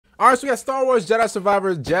All right, so we got Star Wars Jedi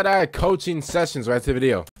Survivor Jedi coaching sessions right to the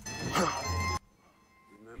video.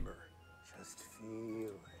 Remember, just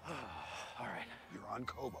feel it. All right. You're on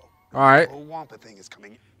Kobo. All right. The Wampa thing is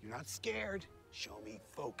coming. You're not scared. Show me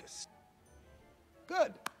focus.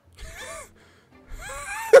 Good.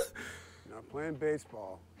 You're not playing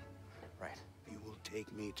baseball. Right. You will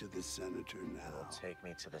take me to the senator now. Take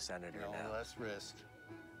me to the senator now. Less risk.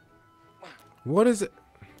 What is it?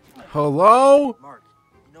 Hello? Mark,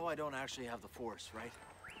 you know I don't actually have the Force, right?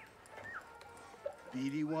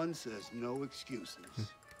 BD1 says no excuses.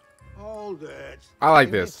 Hold it. I like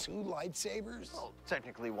Give me this. 2 lightsabers? Well,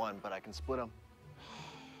 technically one, but I can split them.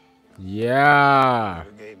 Yeah.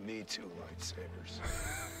 You gave me 2 lightsabers.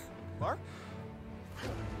 Mark?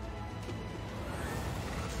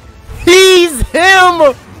 He's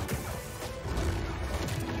him!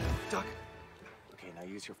 Duck. Okay, now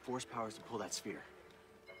use your Force powers to pull that sphere.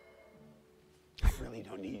 I really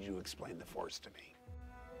don't need you to explain the Force to me.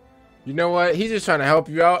 You know what? He's just trying to help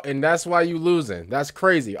you out, and that's why you losing. That's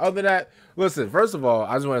crazy. Other than that, listen, first of all,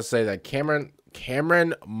 I just want to say that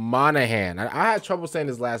Cameron Monaghan. I had trouble saying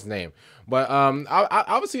his last name, but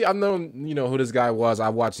obviously I've known, you know, who this guy was. I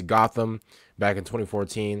watched Gotham back in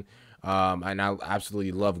 2014, and I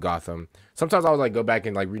absolutely love Gotham. Sometimes I would like go back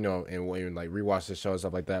and like and like rewatch the show and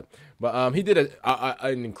stuff like that. But he did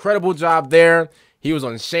an incredible job there. He was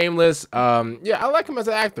on Shameless. Yeah, I like him as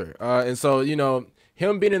an actor, and so you know,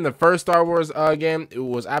 him being in the first Star Wars game, it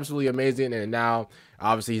was absolutely amazing, and now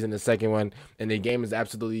obviously he's in the second one, and the game is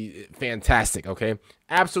absolutely fantastic. Okay,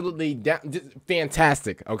 absolutely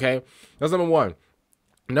fantastic. Okay, that's number one.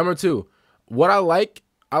 Number two, what I like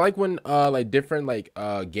when like different like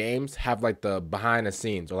games have like the behind the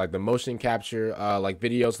scenes or like the motion capture like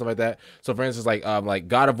videos, stuff like that. So for instance, like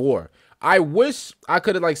God of War. I wish I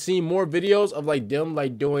could have like seen more videos of like them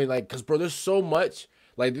like doing like, cause bro, there's so much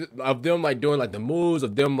like of them like doing like the moves,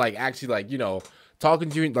 of them like actually like, you know,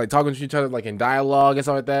 talking to each other like in dialogue and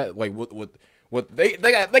stuff like that. Like what they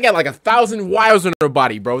got like 1,000 wires in their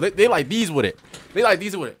body, bro. They like these with it. They like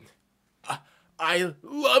these with it. I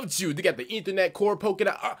loved you. They got the Ethernet cord poking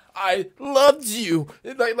out. I loved you.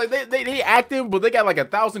 Like they acting, but they got like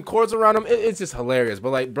 1,000 cords around them. It's just hilarious.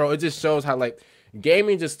 But like, bro, it just shows how like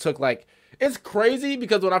gaming just took like, it's crazy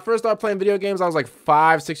because when I first started playing video games, I was like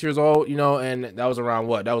 5, 6 years old, you know, and that was around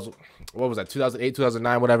what was that, 2008,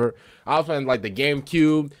 2009, whatever. I was playing like the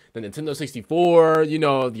GameCube, the Nintendo 64, you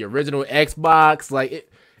know, the original Xbox.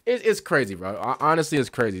 Like it's crazy, bro. Honestly, it's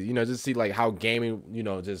crazy. You know, just see like how gaming, you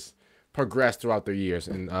know, just progressed throughout the years.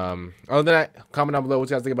 And other than that, comment down below what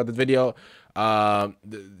you guys think about this video. Star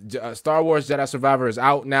Wars Jedi Survivor is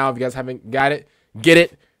out now. If you guys haven't got it, get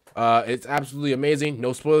it. It's absolutely amazing.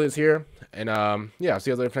 No spoilers here. And yeah, I'll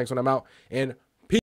see you guys later. Thanks when I'm out. And